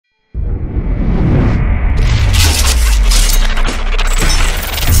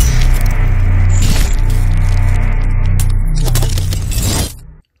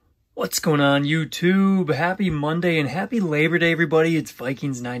going on, YouTube? Happy Monday and happy Labor Day, everybody. It's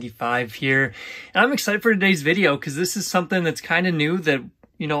Vikings95 here. And I'm excited for today's video because this is something that's kind of new that,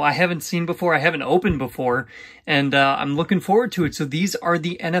 you know, I haven't seen before. I haven't opened before. And I'm looking forward to it. So these are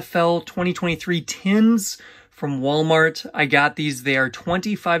the NFL 2023 tins from Walmart. I got these. They are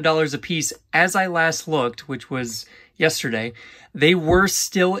 $25 a piece as I last looked, which was yesterday. They were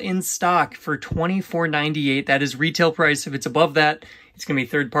still in stock for $24.98. That is retail price. If it's above that, it's going to be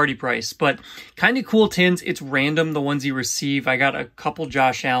third-party price. But kind of cool tins. It's random, the ones you receive. I got a couple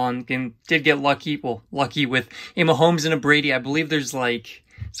Josh Allen and did get lucky. Well, lucky with a Mahomes and a Brady. I believe there's like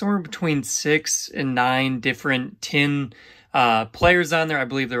somewhere between 6 and 9 different tin players on there. I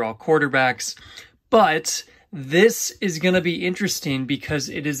believe they're all quarterbacks. But this is going to be interesting because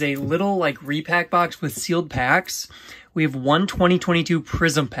it is a little like repack box with sealed packs. We have one 2022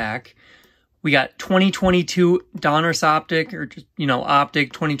 Prizm pack. We got 2022 Donruss Optic, or just, you know,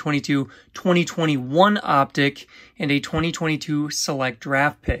 Optic, 2022, 2021 Optic, and a 2022 Select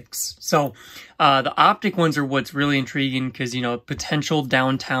Draft Picks. So the Optic ones are what's really intriguing because, you know, potential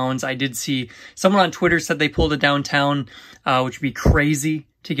downtowns. I did see someone on Twitter said they pulled a downtown, which would be crazy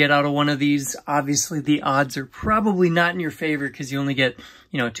to get out of one of these. Obviously, the odds are probably not in your favor because you only get,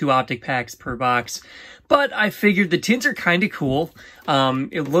 you know, 2 Optic packs per box. But I figured the tins are kind of cool.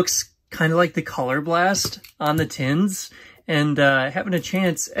 It looks kind of like the Color Blast on the tins, and having a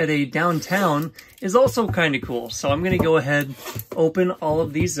chance at a downtown is also kind of cool. So I'm going to go ahead, open all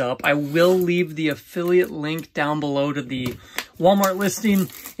of these up. I will leave the affiliate link down below to the Walmart listing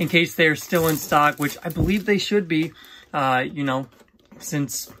in case they're still in stock, which I believe they should be, you know,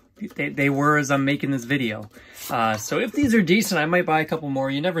 since they were as I'm making this video. So if these are decent, I might buy a couple more.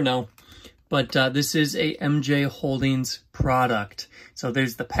 You never know. But this is a MJ Holdings product. So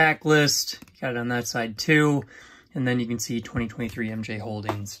there's the pack list. You got it on that side too. And then you can see 2023 MJ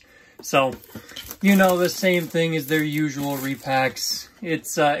Holdings. So, you know, the same thing as their usual repacks.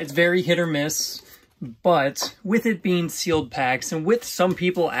 It's very hit or miss. But with it being sealed packs and with some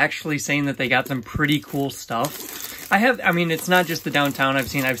people actually saying that they got some pretty cool stuff. I mean, it's not just the downtown I've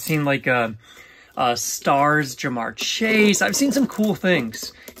seen like Stars, Jamar Chase. I've seen some cool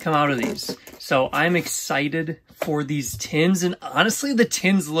things come out of these. So I'm excited for these tins. And honestly, the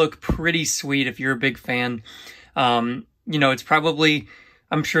tins look pretty sweet if you're a big fan. You know, it's probably,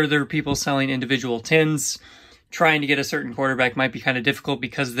 I'm sure there are people selling individual tins. Trying to get a certain quarterback might be kind of difficult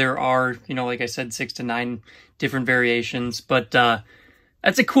because there are, you know, like I said, 6 to 9 different variations. But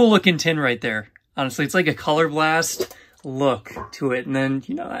that's a cool looking tin right there. Honestly, it's like a Color Blast look to it. And then,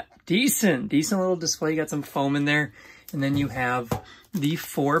 you know, decent little display. Got some foam in there. And then you have the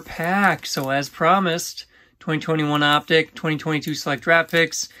 4-pack. So as promised, 2021 Optic, 2022 Select Draft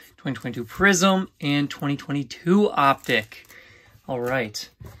Picks, 2022 Prizm, and 2022 Optic. All right.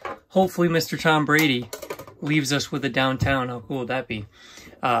 Hopefully Mr. Tom Brady leaves us with a downtown. How cool would that be?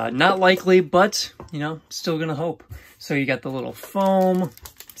 Not likely, but, you know, still gonna hope. So you got the little foam.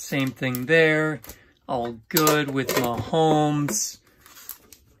 Same thing there. All good with Mahomes.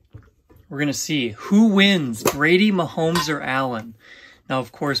 We're going to see who wins, Brady, Mahomes, or Allen. Now,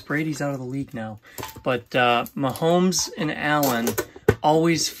 of course, Brady's out of the league now. But Mahomes and Allen,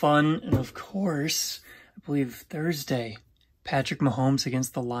 always fun. And, of course, I believe Thursday, Patrick Mahomes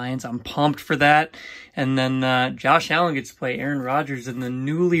against the Lions. I'm pumped for that. And then Josh Allen gets to play Aaron Rodgers in the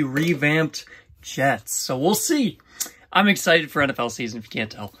newly revamped Jets. So we'll see. I'm excited for NFL season, if you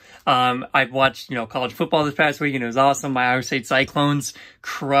can't tell. I've watched, you know, college football this past week, and it was awesome. My Iowa State Cyclones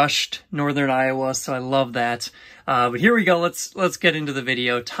crushed Northern Iowa, so I love that. But here we go. Let's get into the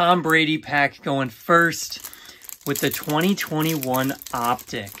video. Tom Brady pack going first with the 2021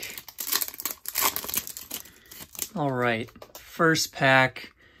 Optic. All right. First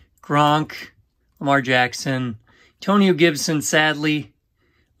pack. Gronk, Lamar Jackson, Antonio Gibson, sadly.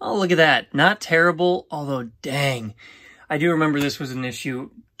 Oh, look at that. Not terrible, although dang. I do remember this was an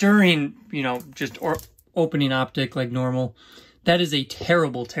issue during, you know, just opening Optic like normal. That is a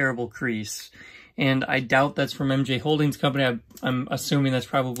terrible, terrible crease. And I doubt that's from MJ Holdings Company. I'm assuming that's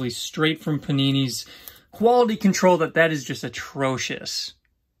probably straight from Panini's quality control. That is just atrocious.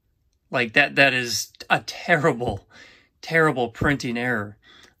 Like, that is a terrible, terrible printing error.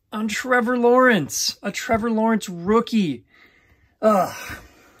 On Trevor Lawrence. A Trevor Lawrence rookie. Ugh.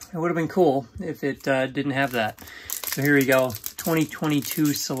 It would have been cool if it didn't have that. So here we go.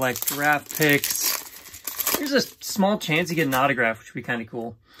 2022 Select Draft Picks. There's a small chance you get an autograph, which would be kind of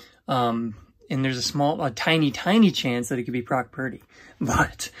cool. And there's a tiny chance that it could be Brock Purdy.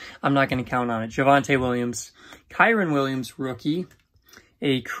 But I'm not going to count on it. Javonte Williams. Kyron Williams, rookie.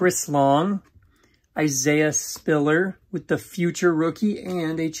 A Chris Long. Isaiah Spiller with the future rookie,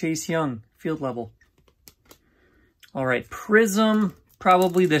 and a Chase Young field level. All right, Prizm,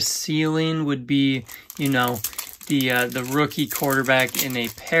 probably the ceiling would be, you know, the rookie quarterback in a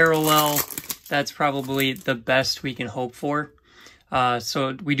parallel. That's probably the best we can hope for.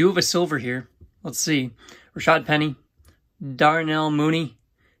 So we do have a silver here. Let's see. Rashad Penny, Darnell Mooney,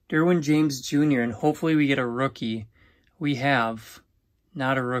 Derwin James Jr., and hopefully we get a rookie. We have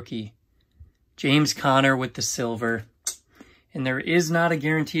not a rookie. James Conner with the silver. And there is not a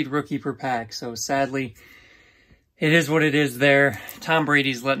guaranteed rookie per pack, so sadly, it is what it is there. Tom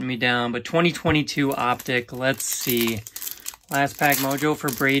Brady's letting me down, but 2022 Optic, let's see. Last pack mojo for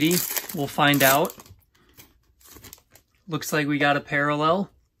Brady. We'll find out. Looks like we got a parallel.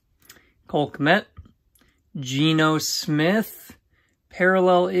 Cole Kmet, Geno Smith.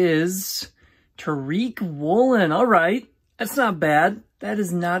 Parallel is Tariq Woolen. All right, that's not bad. That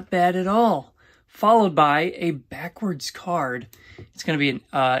is not bad at all. Followed by a backwards card. It's going to be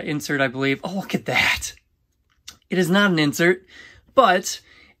an insert, I believe. Oh, look at that. It is not an insert, but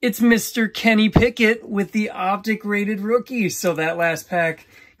it's Mr. Kenny Pickett with the Optic rated rookie. So that last pack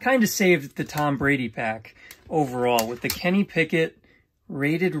kind of saved the Tom Brady pack overall with the Kenny Pickett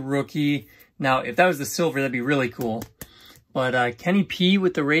rated rookie. Now, if that was the silver, that'd be really cool. But Kenny P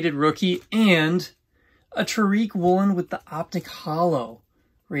with the rated rookie and a Tariq Woolen with the Optic Hollow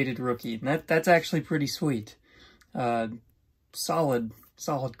rated rookie. And that's actually pretty sweet. Solid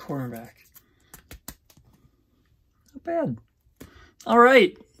cornerback. Not bad. All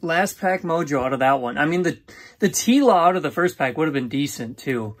right, last pack mojo out of that one. I mean, the T-Law out of the first pack would have been decent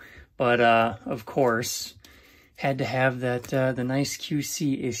too. But, of course, had to have that the nice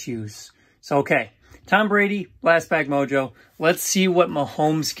QC issues. So, okay, Tom Brady, last pack mojo. Let's see what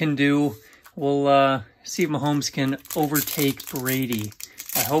Mahomes can do. We'll see if Mahomes can overtake Brady.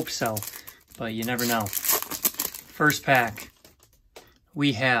 I hope so, but you never know. First pack,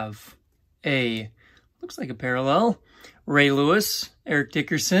 we have looks like a parallel, Ray Lewis, Eric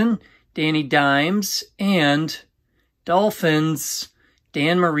Dickerson, Danny Dimes, and Dolphins,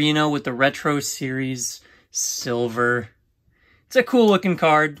 Dan Marino with the Retro Series Silver. It's a cool looking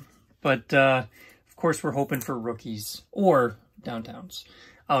card, but of course we're hoping for rookies or downtowns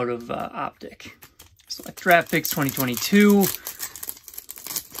out of Optic. Select draft picks 2022.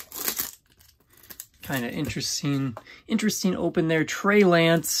 Kind of interesting open there. Trey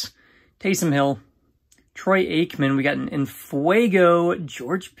Lance, Taysom Hill, Troy Aikman. We got an Enfuego,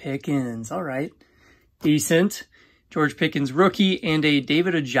 George Pickens. All right, decent. George Pickens rookie and a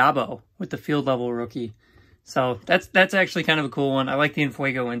David Ojabo with the field level rookie. So that's actually kind of a cool one. I like the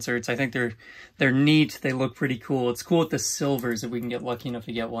Enfuego inserts. I think they're neat. They look pretty cool. It's cool with the silvers if we can get lucky enough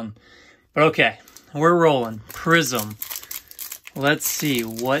to get one. But okay, we're rolling. Prizm. Let's see,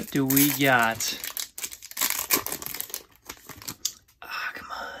 what do we got?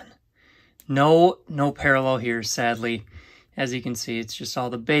 No parallel here, sadly. As you can see, it's just all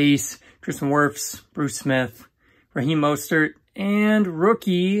the base. Tristan Wirfs, Bruce Smith, Raheem Mostert, and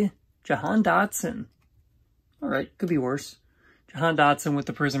rookie Jahan Dotson. All right, could be worse. Jahan Dotson with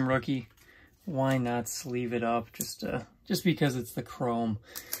the Prizm rookie. Why not sleeve it up just because it's the chrome?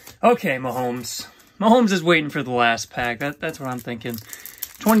 Okay, Mahomes. Mahomes is waiting for the last pack. That's what I'm thinking.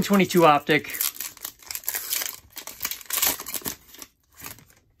 2022 Optic.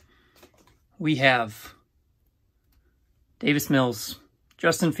 We have Davis Mills,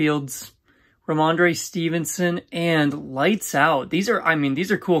 Justin Fields, Ramondre Stevenson, and Lights Out. These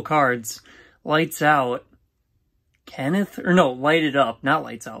are cool cards. Lights Out. Light It Up, not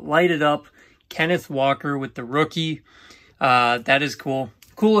Lights Out. Light It Up. Kenneth Walker with the rookie. That is cool.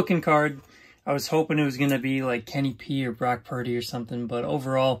 Cool looking card. I was hoping it was going to be like Kenny P or Brock Purdy or something, but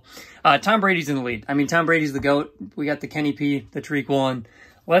overall, Tom Brady's in the lead. I mean, Tom Brady's the GOAT. We got the Kenny P, the Tariq Woolen.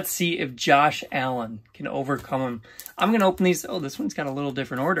 Let's see if Josh Allen can overcome him. I'm going to open these. Oh, this one's got a little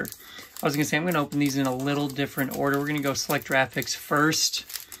different order. I was going to say I'm going to open these in a little different order. We're going to go select draft picks first,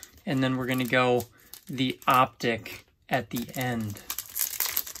 and then we're going to go the Optic at the end.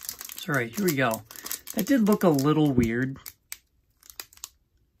 So, all right, here we go. That did look a little weird.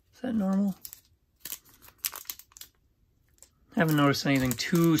 Is that normal? Haven't noticed anything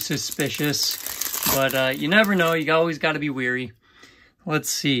too suspicious, but you never know. You always got to be wary.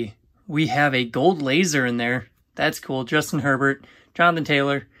 Let's see. We have a gold laser in there. That's cool. Justin Herbert, Jonathan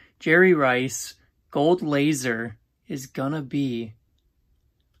Taylor, Jerry Rice. Gold laser is gonna be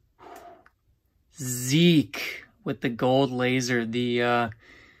Zeke with the gold laser. The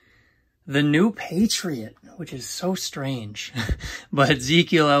new Patriot, which is so strange. But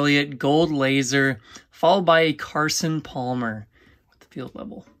Ezekiel Elliott, gold laser, followed by a Carson Palmer with the field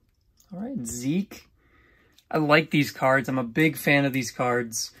level. All right, Zeke. I like these cards. I'm a big fan of these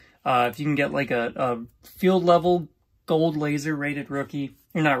cards. If you can get like a field level gold laser rated rookie,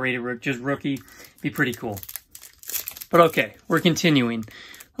 or not rated rookie, just rookie, be pretty cool. But okay, we're continuing.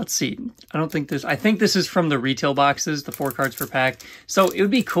 Let's see. I think this is from the retail boxes, the 4 cards per pack. So it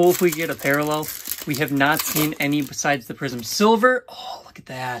would be cool if we could get a parallel. We have not seen any besides the Prizm Silver. Oh, look at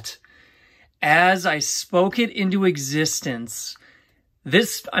that. As I spoke it into existence,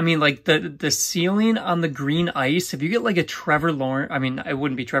 this, I mean, like the ceiling on the green ice, if you get like a Trevor Lawrence, I mean, it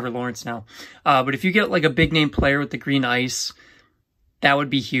wouldn't be Trevor Lawrence now, but if you get like a big name player with the green ice, that would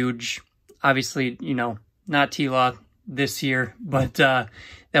be huge. Obviously, you know, not T-Law this year, but that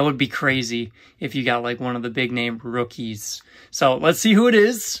would be crazy if you got like one of the big name rookies. So let's see who it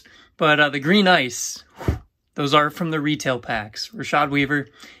is. But the green ice, those are from the retail packs. Rashad Weaver,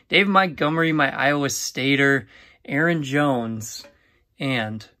 David Montgomery, my Iowa Stater, Aaron Jones,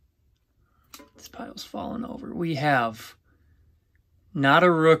 and this pile's falling over. We have not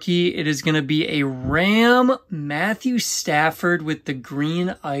a rookie. It is going to be a Ram, Matthew Stafford with the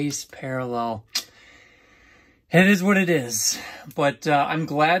green ice parallel. It is what it is. But I'm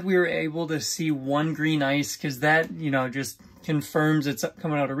glad we were able to see one green ice because that, you know, just confirms it's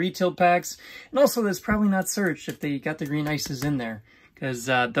coming out of retail packs. And also that's probably not searched if they got the green ices in there. Because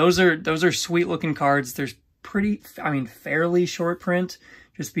those are sweet looking cards. There's pretty, I mean, fairly short print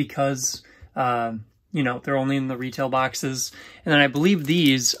just because, you know, they're only in the retail boxes. And then I believe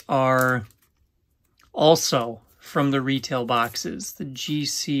these are also from the retail boxes. The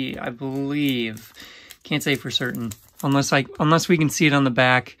GC, I believe. Can't say for certain unless we can see it on the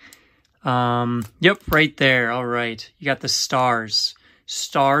back. Yep, right there. All right. You got the stars.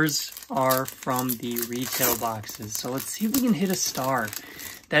 Stars are from the retail boxes. So let's see if we can hit a star.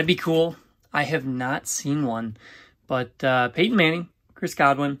 That'd be cool. I have not seen one. But Peyton Manning, Chris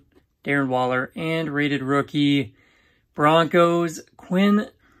Godwin, Darren Waller, and rated rookie Broncos, Quinn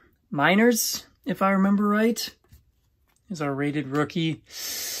Miners, if I remember right, is our rated rookie.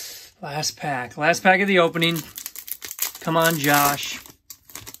 Last pack of the opening. Come on, Josh.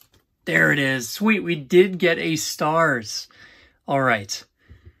 There it is. Sweet, we did get a stars. All right.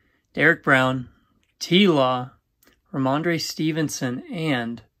 Derek Brown, T-Law, Ramondre Stevenson,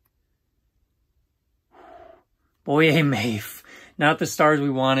 and Boye Mafe. Not the stars we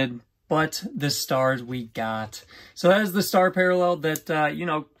wanted, but the stars we got. So that is the star parallel that, you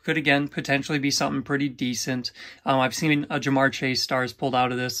know, could again potentially be something pretty decent. I've seen a Jamar Chase stars pulled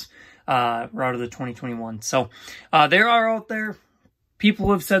out of this. Out of the 2021. So there are out there.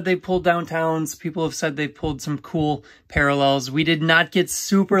 People have said they pulled downtowns. People have said they pulled some cool parallels. We did not get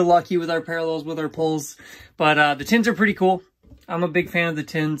super lucky with our parallels with our pulls, but the tins are pretty cool. I'm a big fan of the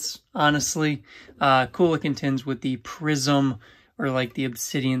tins, honestly. Cool looking tins with the Prizm or like the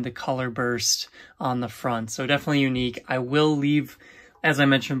obsidian, the color burst on the front. So definitely unique. I will leave, as I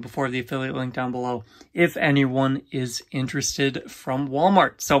mentioned before, the affiliate link down below if anyone is interested from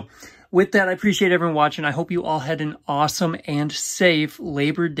Walmart. So with that, I appreciate everyone watching. I hope you all had an awesome and safe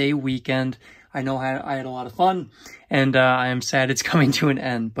Labor Day weekend. I know I had a lot of fun, and I am sad it's coming to an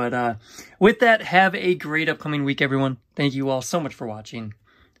end. But with that, have a great upcoming week, everyone. Thank you all so much for watching.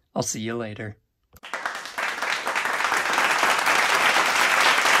 I'll see you later.